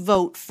got to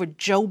vote for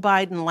Joe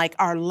Biden like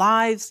our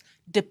lives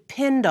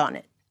depend on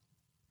it.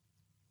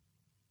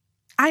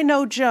 I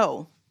know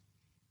Joe.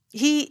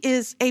 He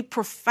is a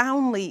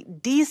profoundly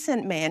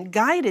decent man,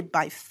 guided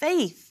by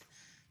faith.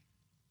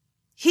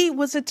 He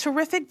was a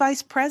terrific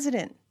vice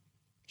president.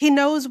 He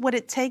knows what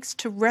it takes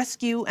to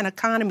rescue an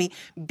economy,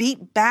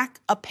 beat back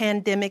a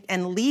pandemic,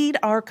 and lead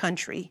our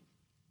country.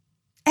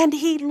 And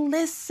he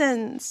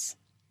listens.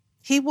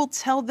 He will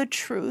tell the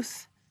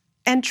truth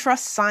and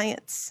trust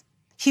science.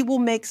 He will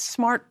make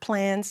smart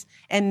plans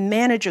and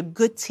manage a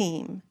good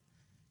team.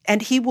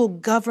 And he will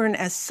govern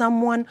as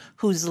someone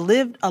who's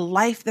lived a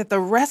life that the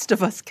rest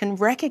of us can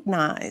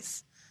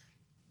recognize.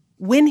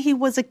 When he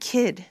was a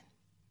kid,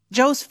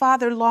 Joe's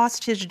father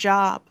lost his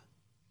job.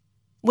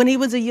 When he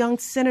was a young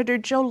senator,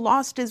 Joe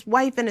lost his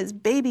wife and his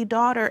baby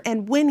daughter.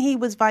 And when he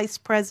was vice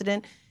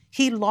president,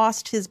 he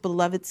lost his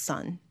beloved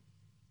son.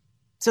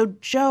 So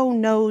Joe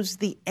knows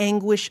the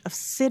anguish of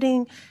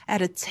sitting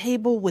at a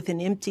table with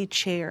an empty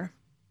chair,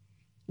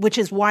 which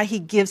is why he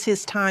gives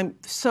his time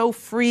so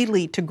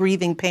freely to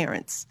grieving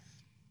parents.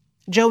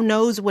 Joe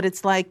knows what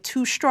it's like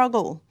to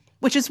struggle,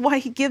 which is why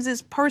he gives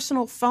his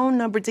personal phone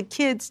number to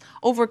kids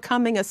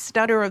overcoming a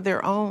stutter of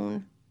their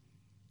own.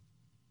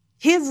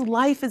 His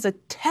life is a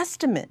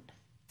testament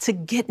to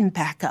getting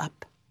back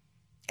up.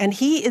 And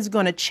he is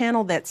going to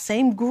channel that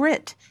same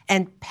grit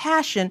and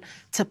passion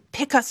to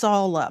pick us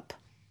all up,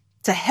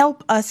 to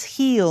help us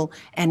heal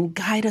and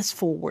guide us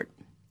forward.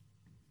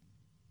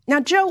 Now,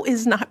 Joe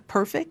is not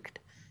perfect,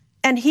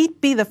 and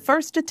he'd be the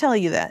first to tell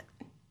you that.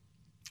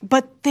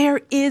 But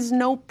there is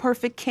no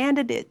perfect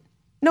candidate,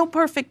 no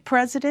perfect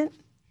president.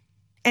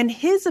 And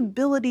his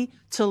ability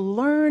to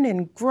learn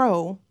and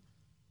grow,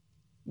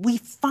 we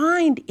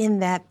find in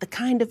that the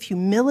kind of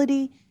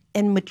humility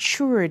and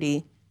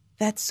maturity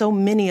that so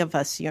many of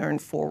us yearn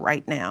for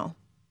right now.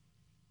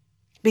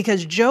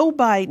 Because Joe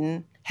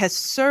Biden has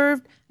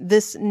served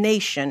this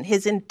nation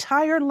his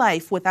entire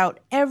life without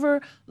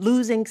ever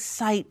losing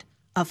sight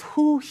of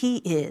who he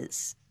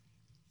is.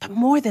 But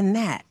more than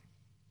that,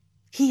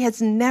 he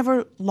has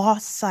never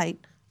lost sight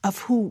of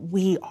who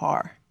we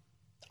are,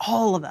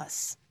 all of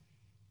us.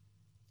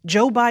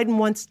 Joe Biden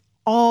wants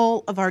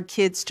all of our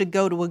kids to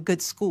go to a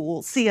good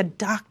school, see a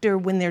doctor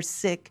when they're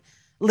sick,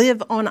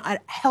 live on a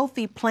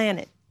healthy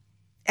planet.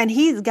 And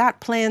he's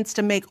got plans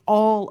to make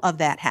all of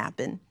that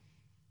happen.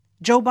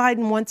 Joe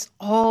Biden wants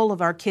all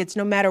of our kids,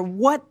 no matter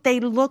what they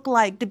look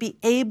like, to be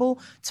able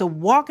to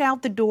walk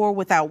out the door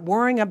without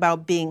worrying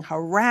about being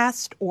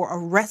harassed or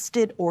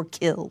arrested or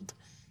killed.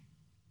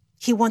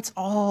 He wants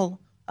all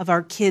of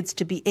our kids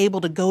to be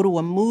able to go to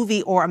a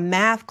movie or a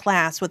math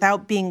class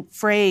without being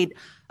afraid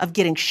of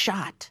getting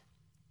shot.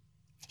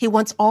 He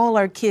wants all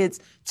our kids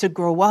to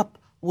grow up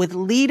with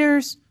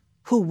leaders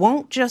who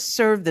won't just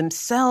serve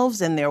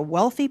themselves and their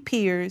wealthy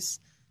peers,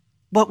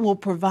 but will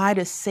provide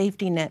a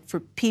safety net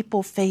for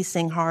people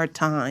facing hard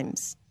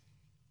times.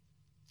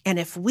 And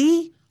if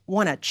we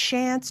want a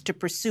chance to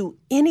pursue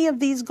any of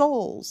these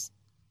goals,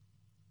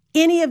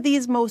 any of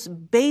these most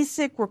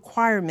basic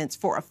requirements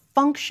for a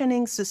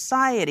functioning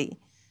society,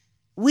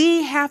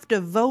 we have to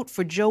vote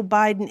for Joe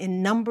Biden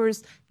in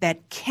numbers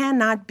that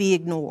cannot be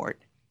ignored.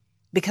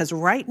 Because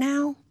right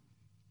now,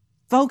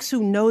 folks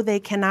who know they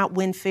cannot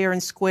win fair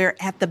and square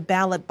at the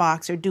ballot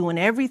box are doing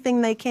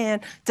everything they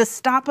can to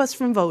stop us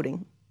from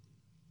voting.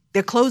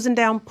 They're closing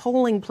down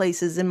polling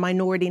places in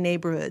minority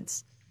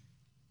neighborhoods.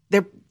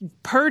 They're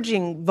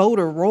purging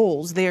voter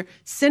rolls. They're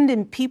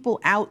sending people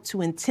out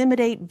to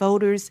intimidate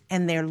voters,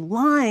 and they're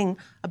lying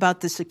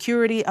about the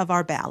security of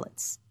our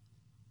ballots.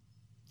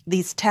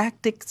 These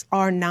tactics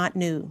are not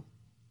new.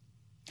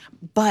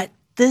 But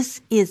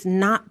this is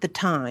not the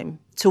time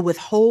to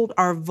withhold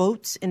our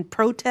votes in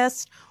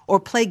protest or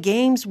play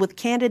games with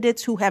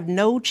candidates who have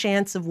no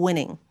chance of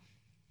winning.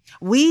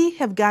 We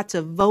have got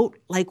to vote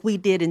like we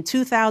did in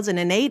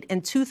 2008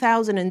 and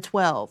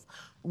 2012.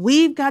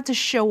 We've got to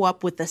show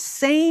up with the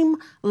same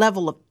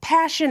level of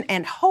passion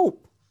and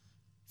hope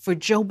for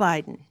Joe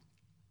Biden.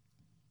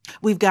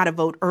 We've got to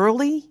vote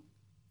early,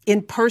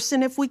 in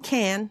person if we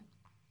can.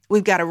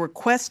 We've got to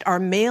request our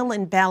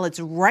mail-in ballots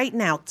right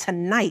now,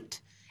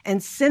 tonight,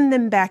 and send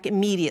them back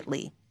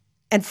immediately.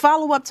 And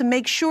follow up to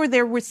make sure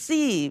they're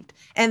received.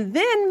 And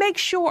then make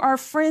sure our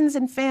friends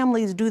and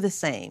families do the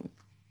same.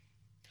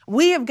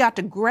 We have got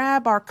to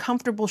grab our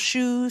comfortable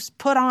shoes,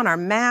 put on our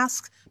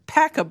masks,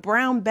 pack a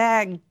brown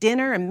bag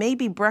dinner and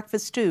maybe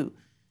breakfast too,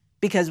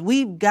 because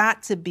we've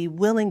got to be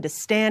willing to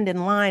stand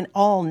in line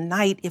all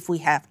night if we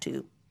have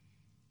to.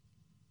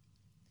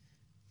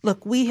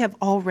 Look, we have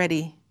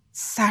already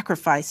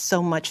sacrificed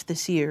so much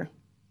this year.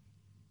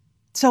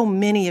 So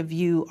many of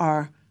you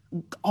are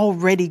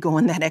already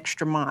going that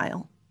extra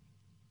mile.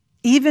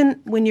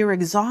 Even when you're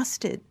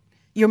exhausted,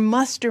 you're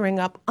mustering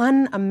up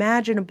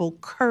unimaginable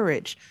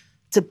courage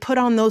to put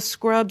on those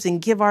scrubs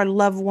and give our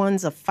loved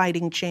ones a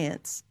fighting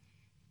chance.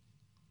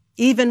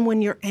 Even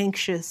when you're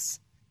anxious,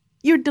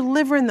 you're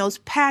delivering those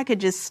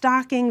packages,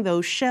 stocking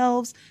those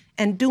shelves,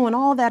 and doing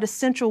all that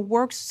essential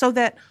work so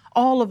that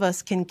all of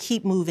us can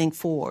keep moving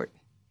forward.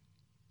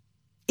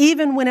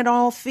 Even when it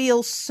all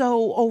feels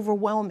so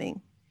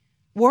overwhelming,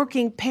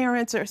 working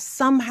parents are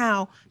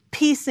somehow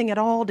piecing it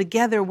all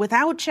together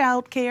without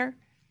childcare.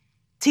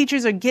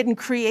 Teachers are getting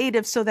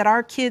creative so that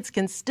our kids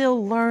can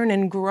still learn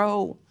and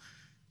grow.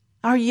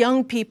 Our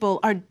young people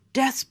are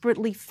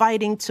desperately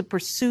fighting to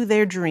pursue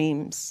their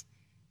dreams.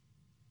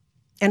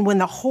 And when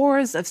the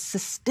horrors of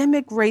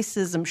systemic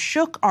racism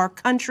shook our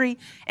country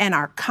and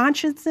our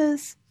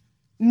consciences,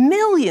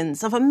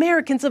 millions of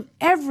Americans of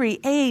every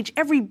age,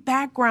 every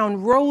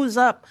background rose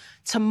up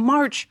to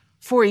march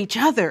for each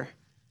other,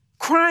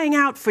 crying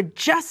out for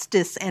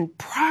justice and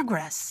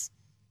progress.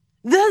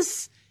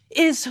 This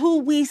is who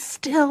we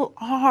still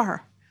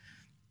are.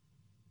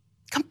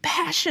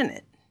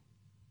 Compassionate,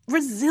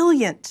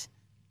 resilient,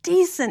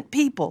 decent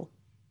people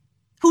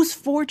whose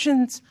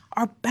fortunes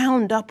are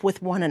bound up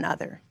with one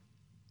another.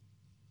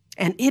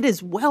 And it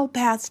is well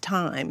past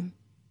time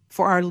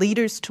for our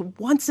leaders to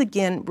once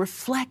again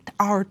reflect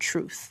our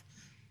truth.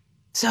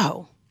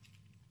 So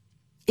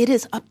it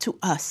is up to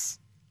us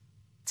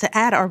to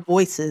add our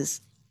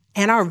voices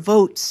and our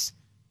votes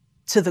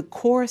to the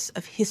chorus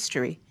of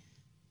history,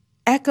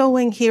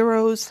 echoing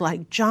heroes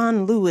like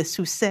John Lewis,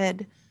 who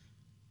said,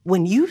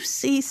 "When you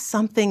see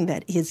something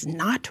that is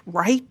not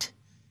right,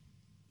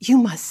 you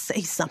must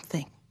say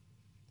something.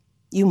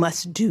 You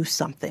must do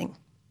something."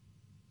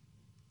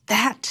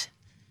 That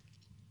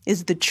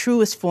is the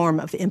truest form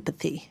of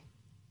empathy.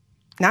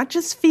 Not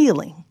just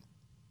feeling,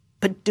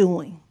 but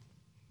doing.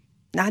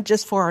 Not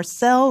just for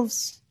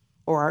ourselves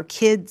or our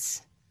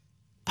kids,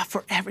 but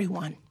for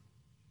everyone.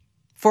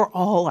 For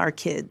all our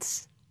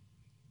kids.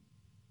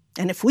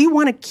 And if we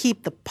want to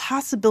keep the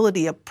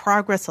possibility of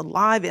progress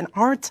alive in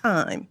our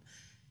time,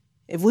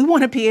 if we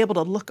want to be able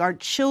to look our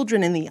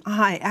children in the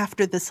eye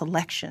after this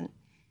election,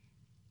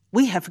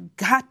 we have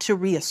got to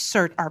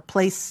reassert our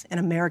place in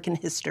American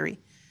history.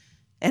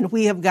 And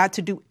we have got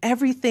to do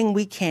everything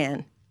we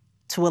can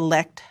to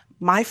elect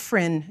my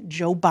friend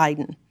Joe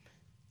Biden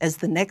as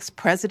the next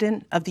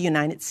president of the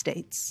United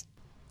States.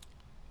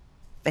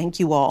 Thank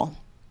you all.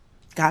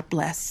 God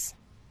bless.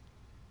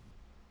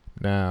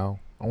 Now,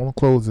 I want to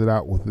close it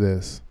out with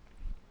this.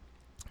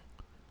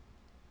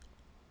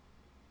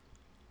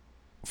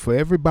 For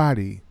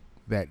everybody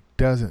that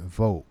doesn't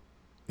vote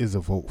is a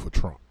vote for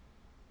Trump.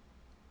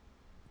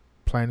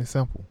 Plain and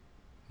simple.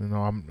 You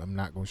know, I'm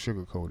not going to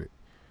sugarcoat it.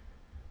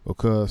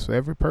 Because for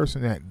every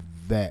person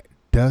that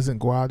doesn't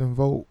go out and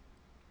vote,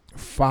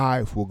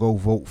 5 will go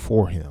vote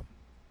for him.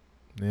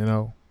 You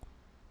know?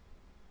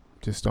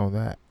 Just on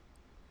that.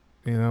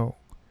 You know?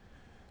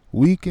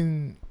 We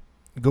can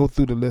go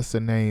through the list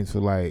of names for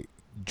like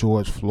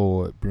George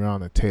Floyd,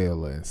 Breonna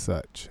Taylor, and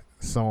such,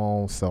 so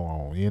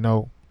on, you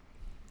know.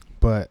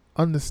 But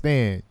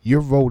understand,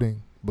 you're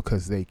voting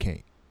because they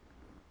can't.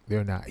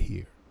 They're not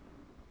here,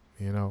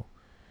 you know.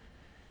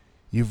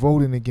 You're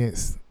voting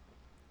against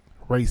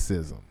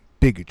racism,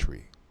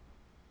 bigotry,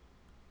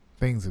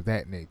 things of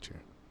that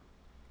nature.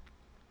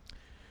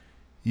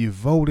 You're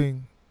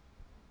voting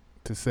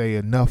to say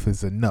enough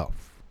is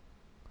enough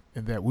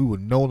and that we will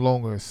no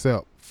longer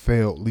accept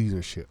failed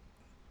leadership.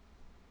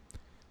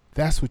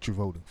 That's what you're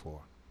voting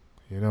for,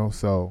 you know.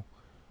 So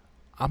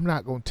I'm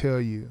not going to tell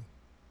you,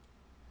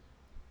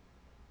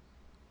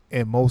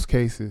 in most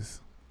cases,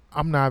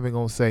 I'm not even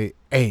going to say,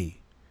 hey,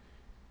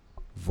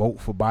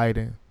 vote for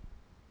Biden.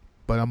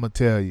 But I'm going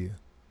to tell you,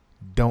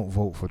 don't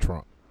vote for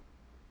Trump.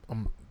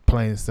 I'm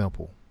plain and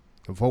simple.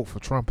 A vote for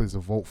Trump is a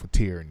vote for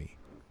tyranny.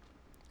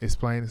 It's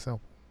plain and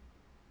simple.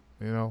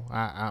 You know,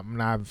 I'm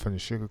not even finna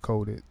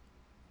sugarcoat it,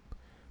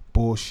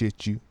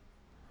 bullshit you,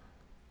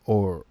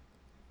 or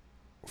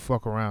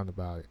fuck around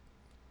about it.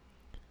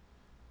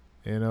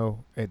 You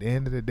know, at the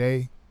end of the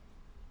day,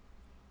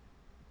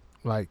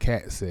 like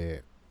Kat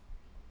said,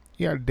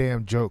 you got a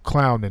damn joke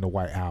clown in the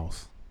White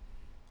House.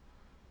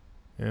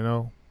 You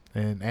know?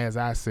 And as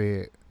I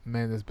said,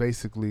 man, it's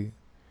basically,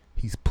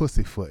 he's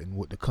pussyfooting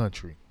with the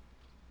country.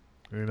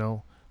 You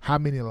know? How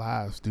many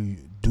lives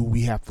do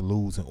we have to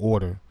lose in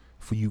order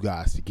for you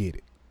guys to get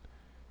it?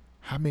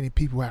 How many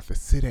people have to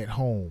sit at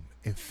home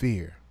in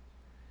fear,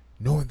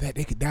 knowing that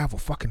they could die of a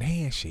fucking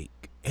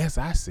handshake as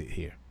I sit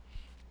here?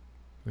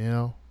 You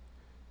know?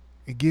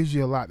 It gives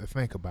you a lot to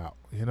think about,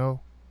 you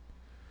know?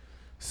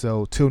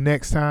 So till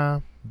next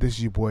time, this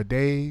is your boy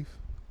Dave.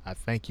 I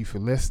thank you for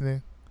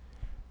listening.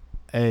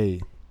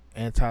 Hey,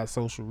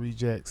 Antisocial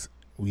Rejects,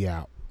 we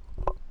out.